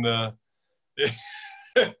course in the.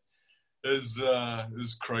 It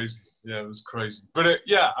was crazy. Yeah, it was crazy. But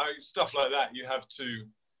stuff like that, you have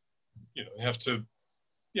to.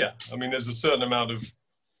 Yeah, I mean, there's a certain amount of,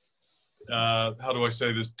 how do I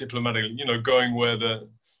say this diplomatically, going where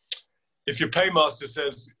if your paymaster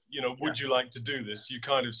says, would you like to do this? You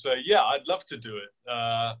kind of say, yeah, I'd love to do it.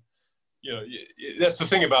 That's the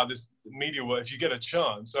thing about this media work. If you get a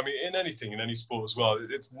chance, I mean, in any sport as well,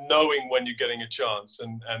 it's knowing when you're getting a chance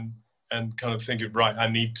and kind of thinking, right, I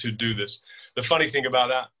need to do this. The funny thing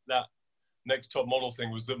about that Next Top Model thing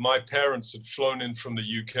was that my parents had flown in from the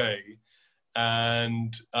UK,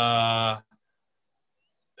 and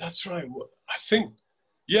that's right. I think,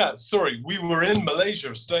 we were in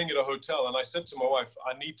Malaysia staying at a hotel, and I said to my wife,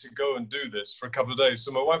 I need to go and do this for a couple of days.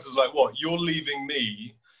 So my wife was like, what, you're leaving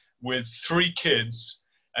me with 3 kids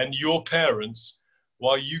and your parents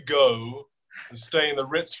while you go and stay in the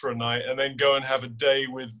Ritz for a night and then go and have a day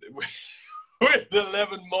with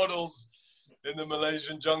 11 models in the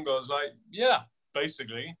Malaysian jungle? I was like, yeah,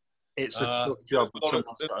 basically. It's a tough job.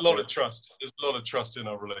 There's a lot of trust. There's a lot of trust in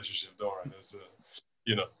our relationship, don't worry.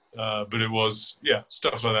 But it was,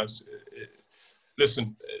 stuff like that.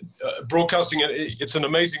 Listen, broadcasting, it's an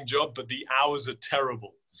amazing job, but the hours are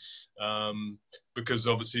terrible. Because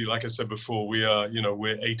obviously, like I said before,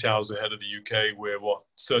 we're 8 hours ahead of the UK. We're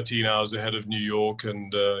 13 hours ahead of New York,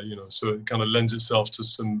 and so it kind of lends itself to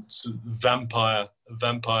some vampire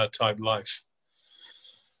type life.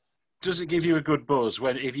 Does it give you a good buzz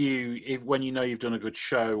when you know you've done a good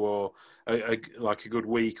show or like a good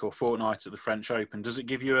week or fortnight at the French Open? Does it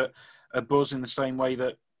give you a buzz in the same way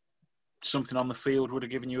that something on the field would have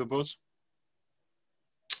given you a buzz?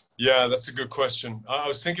 Yeah, that's a good question. I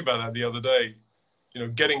was thinking about that the other day.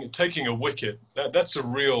 Taking a wicket, that's a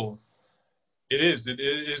real. It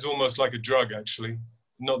is almost like a drug, actually.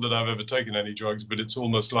 Not that I've ever taken any drugs, but it's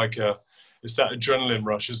almost like it's that adrenaline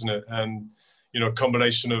rush, isn't it? And a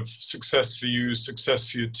combination of success for you, success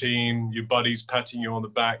for your team, your buddies patting you on the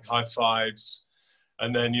back, high fives,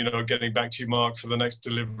 and then getting back to your mark for the next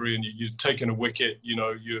delivery, and you've taken a wicket. You're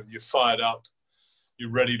fired up. You're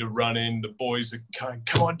ready to run in. The boys are kind,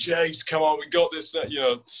 come on, Jace, come on, we got this.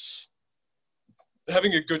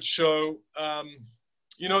 Having a good show.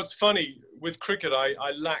 It's funny, with cricket,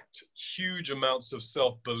 I lacked huge amounts of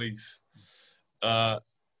self-belief, and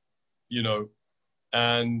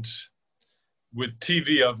with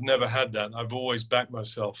TV, I've never had that. I've always backed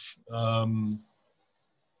myself.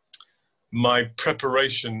 My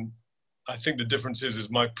preparation, I think the difference is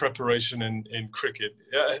my preparation in cricket,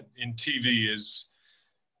 in TV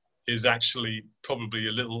is actually probably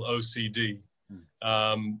a little OCD.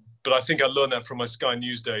 But I think I learned that from my Sky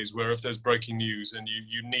News days, where if there's breaking news and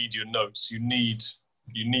you need your notes, you need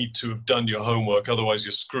to have done your homework, otherwise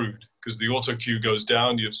you're screwed, because the auto cue goes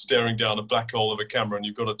down, you're staring down a black hole of a camera and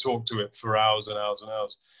you've got to talk to it for hours and hours and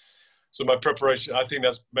hours. So my preparation, I think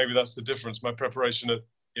that's the difference. My preparation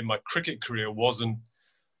in my cricket career wasn't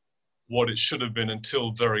what it should have been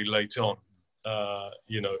until very late on. I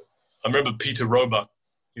remember Peter Roebuck,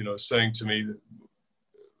 saying to me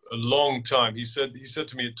a long time, he said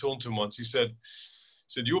to me at Taunton once, he said,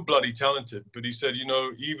 you're bloody talented, but he said,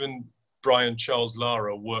 even Brian Charles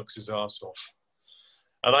Lara works his ass off.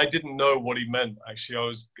 And I didn't know what he meant, actually.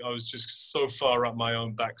 I was just so far up my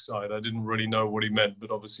own backside. I didn't really know what he meant,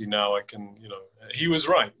 but obviously now I can, he was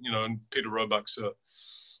right, and Peter Roebuck's a,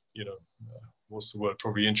 what's the word,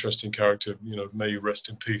 probably interesting character, may you rest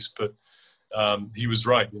in peace. But he was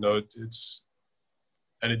right,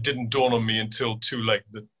 and it didn't dawn on me until too late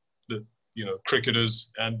that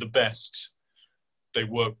cricketers and the best, they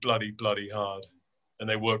work bloody hard, and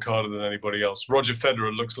they work harder than anybody else. Roger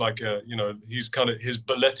Federer looks like he's kind of, his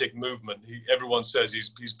balletic movement. Everyone says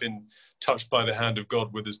he's been touched by the hand of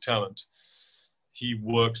God with his talent. He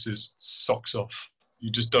works his socks off. You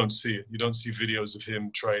just don't see it. You don't see videos of him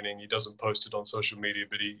training. He doesn't post it on social media,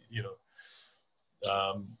 but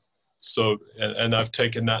so I've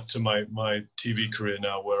taken that to my TV career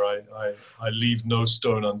now, where I leave no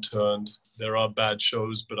stone unturned. There are bad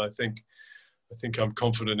shows, but I think I'm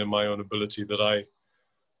confident in my own ability that I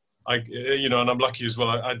and I'm lucky as well.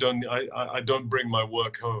 I don't bring my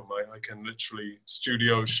work home. I can literally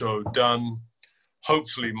studio show done,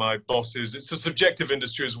 hopefully my bosses, it's a subjective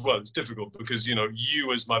industry as well. It's difficult because, you know,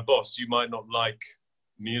 you as my boss, you might not like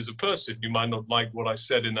me as a person. You might not like what I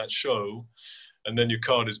said in that show, and then your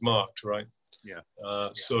card is marked, right? Yeah.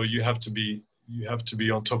 So you have to be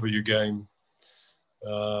on top of your game, you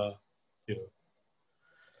know,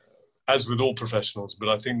 as with all professionals. But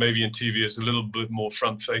I think maybe in TV it's a little bit more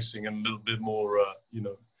front-facing and a little bit more, you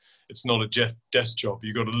know, it's not a desk job.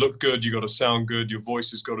 You got to look good, you got to sound good, your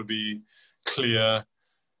voice has got to be clear.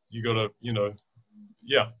 You got to, you know,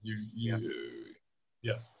 yeah.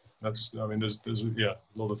 That's, I mean, there's a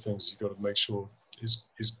lot of things you got to make sure is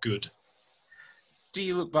good. Do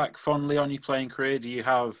you look back fondly on your playing career? Do you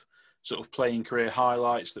have sort of playing career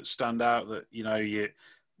highlights that stand out that, you know, you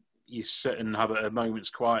sit and have a moment's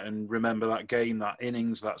quiet and remember that game, that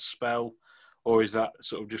innings, that spell? Or is that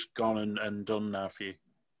sort of just gone and done now for you?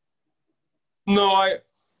 No, I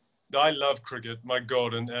love cricket, my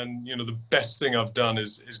God. And you know, the best thing I've done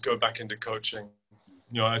is go back into coaching.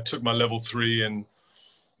 You know, I took my level 3 in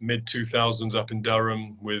mid-2000s up in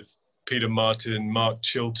Durham with Peter Martin, Mark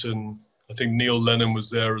Chilton. I think Neil Lennon was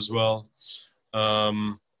there as well.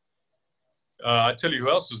 I tell you who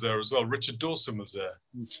else was there as well. Richard Dawson was there,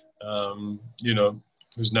 you know,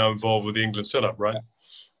 who's now involved with the England setup, right?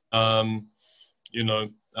 You know,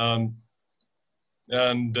 and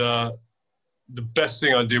the best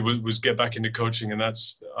thing I did was get back into coaching, and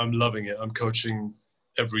I'm loving it. I'm coaching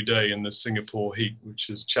every day in the Singapore heat, which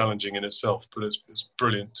is challenging in itself, but it's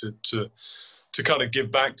brilliant to kind of give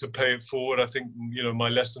back, to pay it forward. I think, you know, my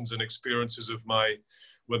lessons and experiences of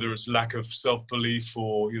whether it's lack of self-belief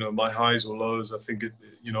or, you know, my highs or lows, I think,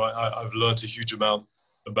 you know, I've learned a huge amount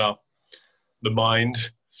about the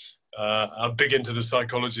mind. I'm big into the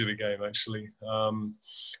psychology of the game, actually.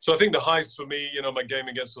 So I think the highs for me, you know, my game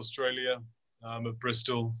against Australia at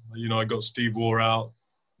Bristol, you know, I got Steve Waugh out,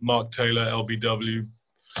 Mark Taylor, LBW.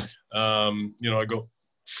 You know, I got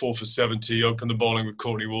 4 for 70, opened the bowling with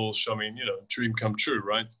Courtney Walsh. I mean, you know, dream come true,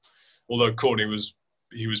 right? Although Courtney was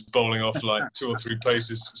bowling off like 2 or 3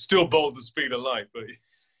 paces, still bowled the speed of light, but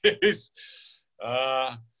it's,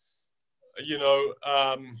 you know,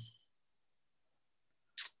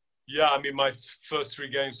 yeah, I mean, my first 3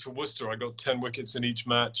 games for Worcester, I got 10 wickets in each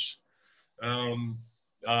match. A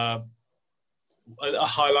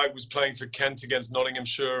highlight was playing for Kent against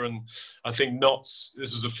Nottinghamshire, and I think Notts,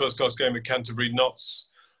 this was a first-class game at Canterbury, Notts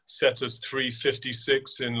set us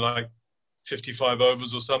 356 in like 55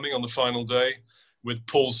 overs or something on the final day, with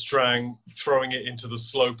Paul Strang throwing it into the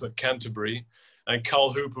slope at Canterbury, and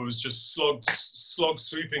Carl Hooper was just slog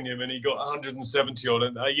sweeping him, and he got 170 on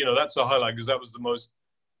it. You know, that's a highlight because that was the most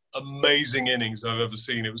amazing innings I've ever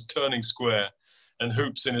seen. It was turning square, and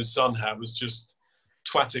Hoops in his sun hat was just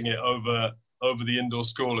twatting it over the indoor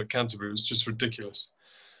score at Canterbury. It was just ridiculous.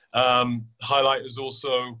 Highlight is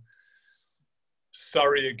also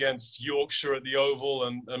Surrey against Yorkshire at the Oval,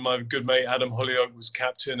 and my good mate Adam Hollioake was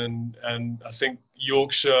captain, and I think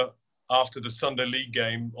Yorkshire, after the Sunday League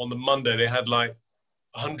game on the Monday, they had like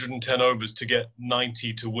 110 overs to get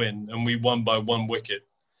 90 to win, and we won by 1 wicket.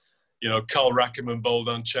 You know, Carl Rackerman bowled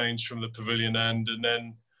unchanged from the pavilion end, and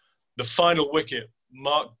then the final wicket,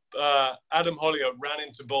 Adam Hollioake ran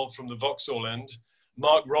into bowl from the Vauxhall end.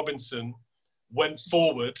 Mark Robinson went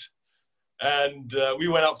forward, and we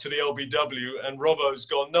went up for the LBW, and Robbo's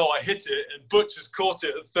gone, no, I hit it, and Butch has caught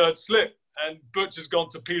it at 3rd slip, and Butch has gone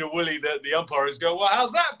to Peter Willey, the umpire, is going, well,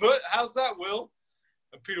 how's that, Butch? How's that, Will?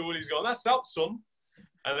 And Peter Willey's gone, that's out, son.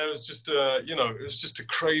 And it was just, you know, it was just a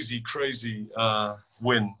crazy, crazy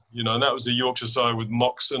win, you know, and that was the Yorkshire side with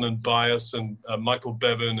Moxon and Bias and Michael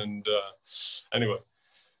Bevan, and anyway.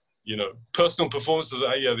 You know, personal performances,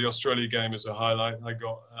 yeah, the Australia game is a highlight. I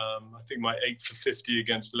got, I think my 8 for 50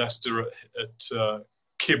 against Leicester at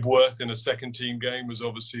Kibworth in a second team game was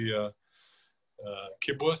obviously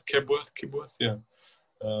Kibworth, yeah.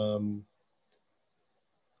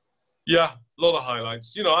 Yeah, a lot of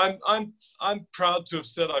highlights. You know, I'm proud to have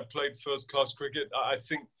said I played first class cricket. I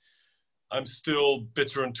think I'm still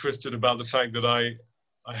bitter and twisted about the fact that I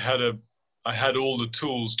had all the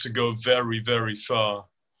tools to go very, very far,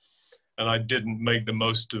 and I didn't make the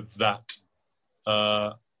most of that.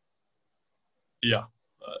 Yeah,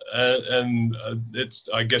 and it's,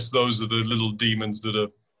 I guess those are the little demons that are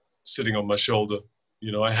sitting on my shoulder.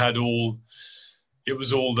 You know, it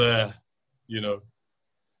was all there, you know,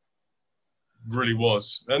 really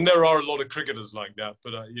was. And there are a lot of cricketers like that,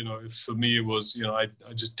 but you know, for me it was, you know, I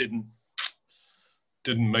just didn't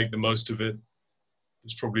make the most of it.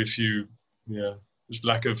 There's probably a few, yeah, there's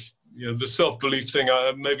lack of, you know, the self-belief thing.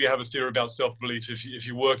 I maybe have a theory about self-belief. If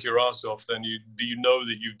you work your ass off, then you know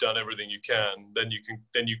that you've done everything you can. Then you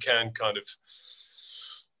can kind of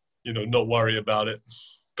not worry about it.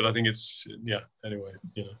 But I think it's, anyway,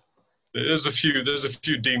 there's a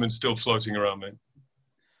few demons still floating around, mate.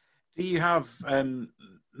 Do you have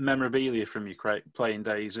memorabilia from your playing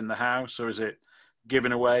days in the house, or is it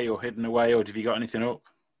given away or hidden away, or have you got anything up?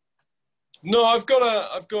 No, I've got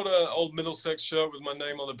a old Middlesex shirt with my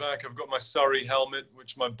name on the back. I've got my Surrey helmet,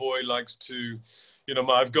 which my boy likes to,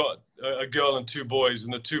 I've got a girl and two boys,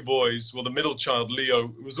 and the two boys, well, the middle child,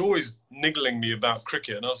 Leo, was always niggling me about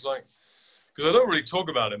cricket. And I was like, because I don't really talk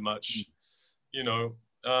about it much,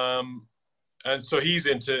 and so he's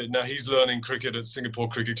learning cricket at Singapore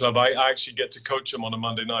Cricket Club. I actually get to coach him on a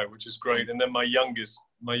Monday night, which is great. And then my youngest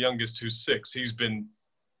who's 6, he's been,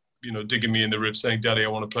 digging me in the ribs saying, Daddy, I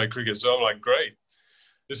want to play cricket. So I'm like, great,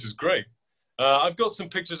 this is great. I've got some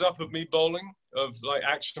pictures up of me bowling, of like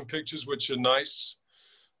action pictures, which are nice.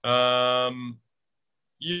 No,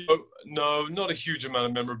 not a huge amount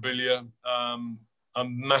of memorabilia. I'm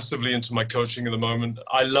massively into my coaching at the moment.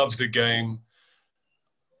 I love the game.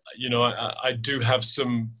 I do have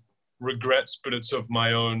some regrets, but it's of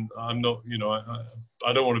my own. I'm not,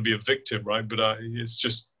 I don't want to be a victim, right? But it's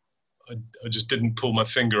just, I just didn't pull my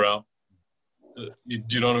finger out. Do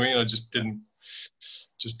you know what I mean? I just didn't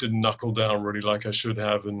knuckle down really like I should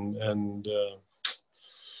have, and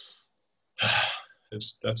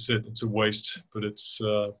that's it. It's a waste, but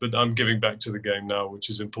I'm giving back to the game now, which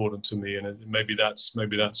is important to me, and maybe that's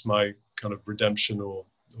my kind of redemption or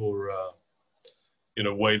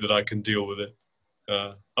way that I can deal with it.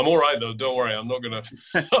 I'm all right though. Don't worry. I'm not gonna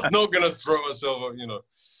throw myself. Yeah.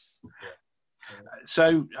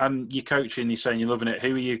 So, you're coaching. You're saying you're loving it.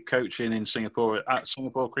 Who are you coaching in Singapore? At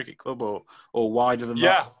Singapore Cricket Club, or wider than that?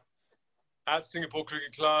 Yeah, at Singapore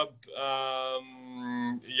Cricket Club.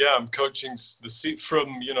 I'm coaching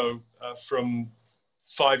from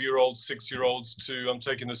 5-year-olds, 6-year-olds to I'm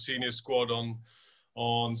taking the senior squad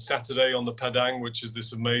on Saturday on the Padang, which is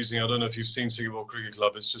this amazing. I don't know if you've seen Singapore Cricket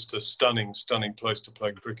Club. It's just a stunning place to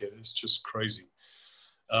play cricket. It's just crazy.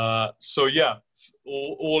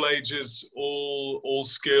 All ages, all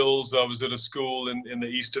skills. I was at a school in the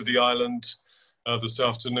east of the island this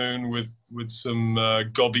afternoon with some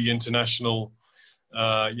Gobby international,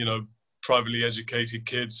 privately educated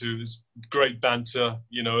kids who's great banter,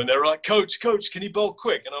 and they're like, Coach, can you bowl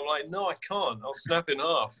quick? And I'm like, no, I can't. I'll snap in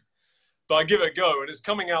half. But I give it a go, and it's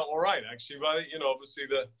coming out all right, actually. But obviously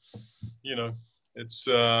it's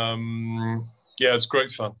it's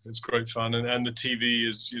great fun. It's great fun, and the TV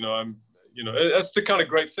is, that's the kind of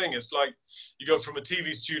great thing. It's like you go from a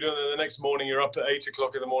TV studio, and then the next morning you're up at 8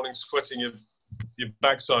 o'clock in the morning, sweating your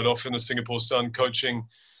backside off in the Singapore sun, coaching,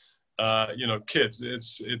 kids.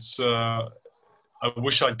 It's. I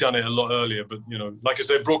wish I'd done it a lot earlier, but like I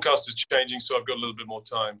said, broadcast is changing, so I've got a little bit more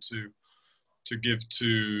time to give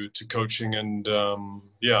to coaching, and I'm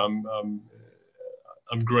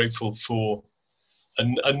grateful for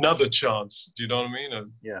another chance. Do you know what I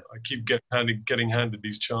mean? Yeah. I keep getting handed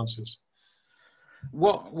these chances.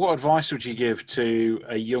 What advice would you give to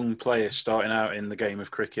a young player starting out in the game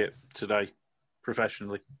of cricket today,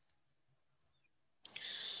 professionally?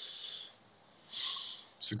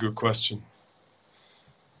 It's a good question.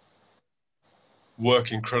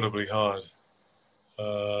 Work incredibly hard.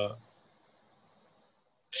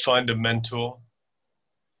 Find a mentor.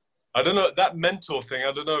 I don't know, that mentor thing,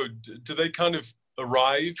 I don't know, do they kind of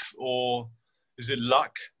arrive, or is it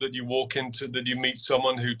luck that you walk into, that you meet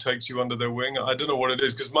someone who takes you under their wing? I don't know what it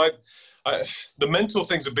is, because the mentor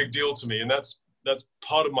thing's a big deal to me, and that's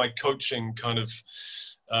part of my coaching kind of,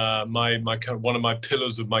 one of my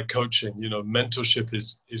pillars of my coaching. Mentorship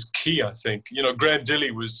is key, I think. Graham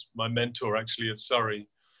Dilley was my mentor actually at Surrey.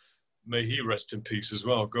 May he rest in peace as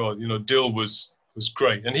well. God, Dill was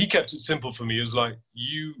great, and he kept it simple for me. It was like,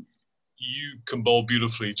 you can bowl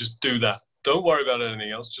beautifully, just do that. Don't worry about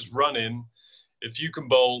anything else. Just run in. If you can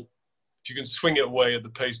bowl, if you can swing it away at the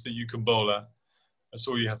pace that you can bowl at, that's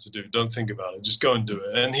all you have to do. Don't think about it. Just go and do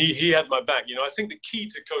it. And he had my back. I think the key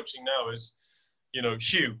to coaching now is,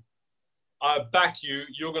 Hugh, I back you.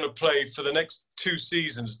 You're going to play for the next 2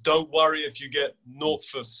 seasons. Don't worry if you get 0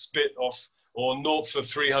 for spit off or 0 for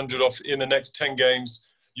 300 off in the next 10 games.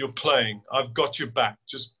 You're playing. I've got your back.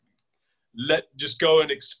 Just go and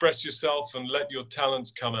express yourself and let your talents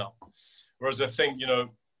come out. Whereas I think,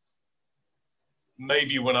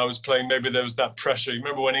 maybe when I was playing, maybe there was that pressure. You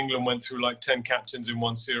remember when England went through like 10 captains in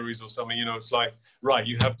one series or something? It's like, right,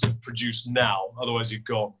 you have to produce now, otherwise you're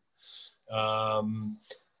gone.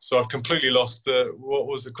 So I've completely lost what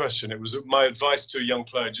was the question? It was my advice to a young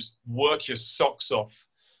player: just work your socks off,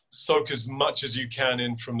 soak as much as you can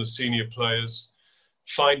in from the senior players,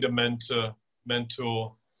 find a mentor,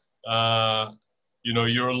 you know,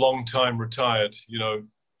 you're a long time retired, you know,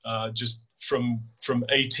 just from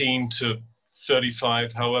 18 to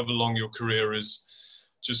 35, however long your career is,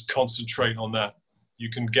 just concentrate on that. You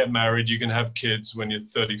can get married, you can have kids when you're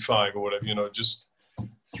 35 or whatever, you know, just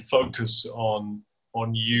focus on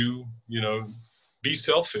you, you know, be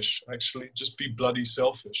selfish, actually, just be bloody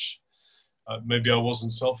selfish. Maybe I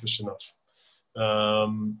wasn't selfish enough,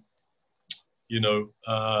 you know,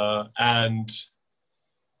 and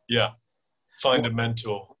yeah, find a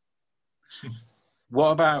mentor.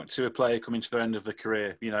 What about to a player coming to the end of the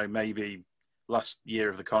career, you know, maybe last year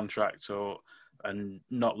of the contract and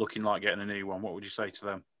not looking like getting a new one? What would you say to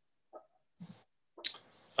them?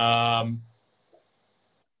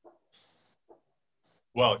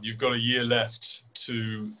 Well, you've got a year left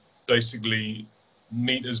to basically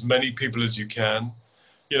meet as many people as you can.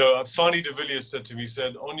 You know, Fanny de Villiers said to me, he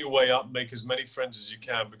said, on your way up, make as many friends as you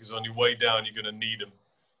can, because on your way down, you're going to need them.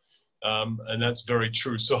 And that's very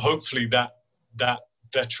true. So hopefully that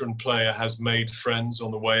veteran player has made friends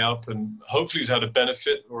on the way up, and hopefully he's had a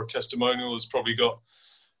benefit or a testimonial. Has probably got,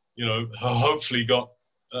 you know, hopefully got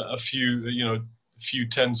a few, you know, a few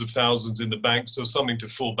tens of thousands in the bank. So something to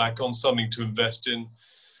fall back on, something to invest in,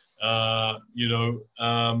 you know,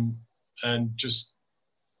 and just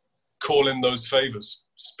call in those favors.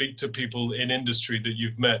 Speak to people in industry that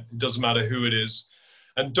you've met. It doesn't matter who it is.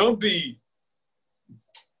 And don't be,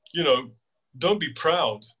 you know, don't be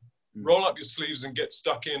proud. Roll up your sleeves and get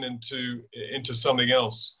stuck into something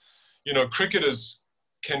else. You know, cricketers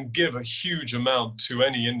can give a huge amount to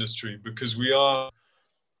any industry, because we are,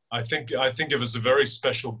 I think of us a very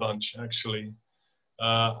special bunch, actually.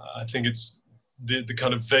 I think it's the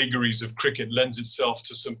kind of vagaries of cricket lends itself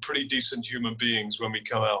to some pretty decent human beings when we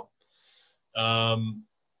come out.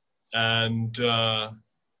 And I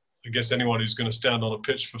guess anyone who's going to stand on a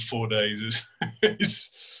pitch for 4 days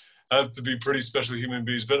is have to be pretty special human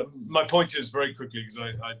beings. But my point is, very quickly, because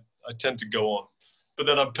I tend to go on, but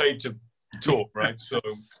then I'm paid to talk, right? So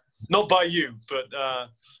not by you, but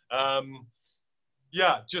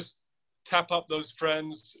yeah, just tap up those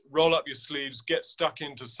friends, roll up your sleeves, get stuck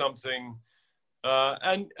into something,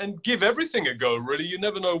 and give everything a go, really. You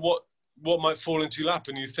never know what might fall into your lap,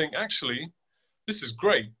 and you think, actually, this is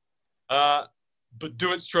great. But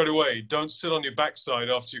do it straight away. Don't sit on your backside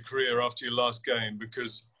after your career, after your last game,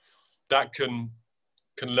 because that can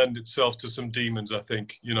lend itself to some demons, I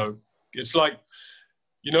think. You know, it's like,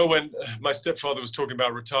 you know, when my stepfather was talking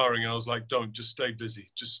about retiring, and I was like, just stay busy.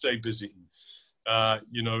 Just stay busy.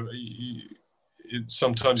 You know,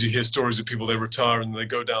 sometimes you hear stories of people, they retire and they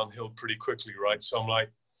go downhill pretty quickly, right? So I'm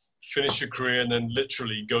like, finish your career and then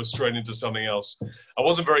literally go straight into something else. I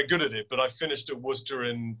wasn't very good at it, but I finished at Worcester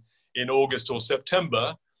in August or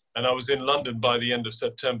September, and I was in London by the end of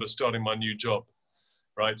September starting my new job,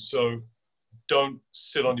 right? So don't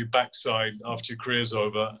sit on your backside after your career's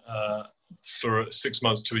over for 6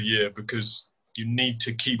 months to a year, because you need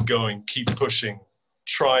to keep going, keep pushing,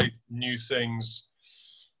 try new things,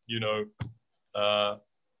 you know.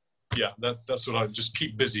 Yeah, that's what I just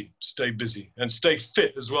keep busy, stay busy, and stay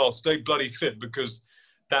fit as well. Stay bloody fit, because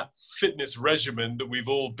that fitness regimen that we've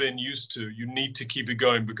all been used to, you need to keep it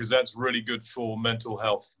going, because that's really good for mental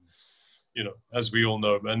health, you know, as we all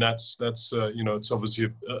know. And that's you know, it's obviously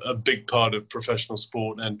a big part of professional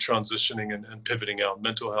sport and transitioning and pivoting out.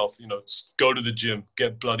 Mental health, you know, go to the gym,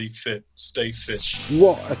 get bloody fit, stay fit.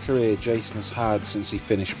 What a career Jason has had since he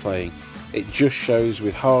finished playing. It just shows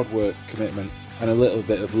with hard work, commitment, and a little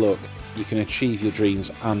bit of luck, you can achieve your dreams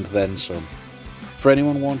and then some. For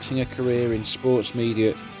anyone wanting a career in sports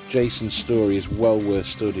media, Jason's story is well worth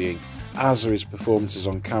studying, as are his performances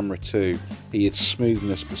on camera too. He is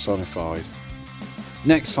smoothness personified.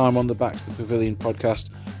 Next time on the Back to the Pavilion podcast,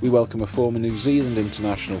 we welcome a former New Zealand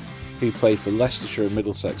international who played for Leicestershire and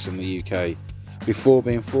Middlesex in the UK, before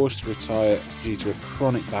being forced to retire due to a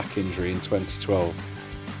chronic back injury in 2012.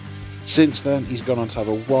 Since then, he's gone on to have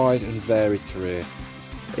a wide and varied career.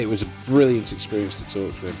 It was a brilliant experience to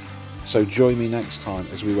talk to him. So join me next time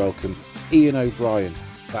as we welcome Ian O'Brien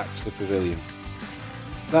back to the Pavilion.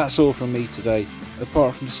 That's all from me today,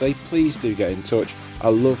 apart from to say please do get in touch. I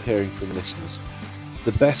love hearing from listeners.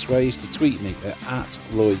 The best way is to tweet me at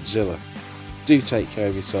 @LloydZilla. Do take care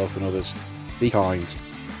of yourself and others. Be kind.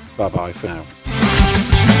 Bye bye for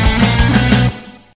now.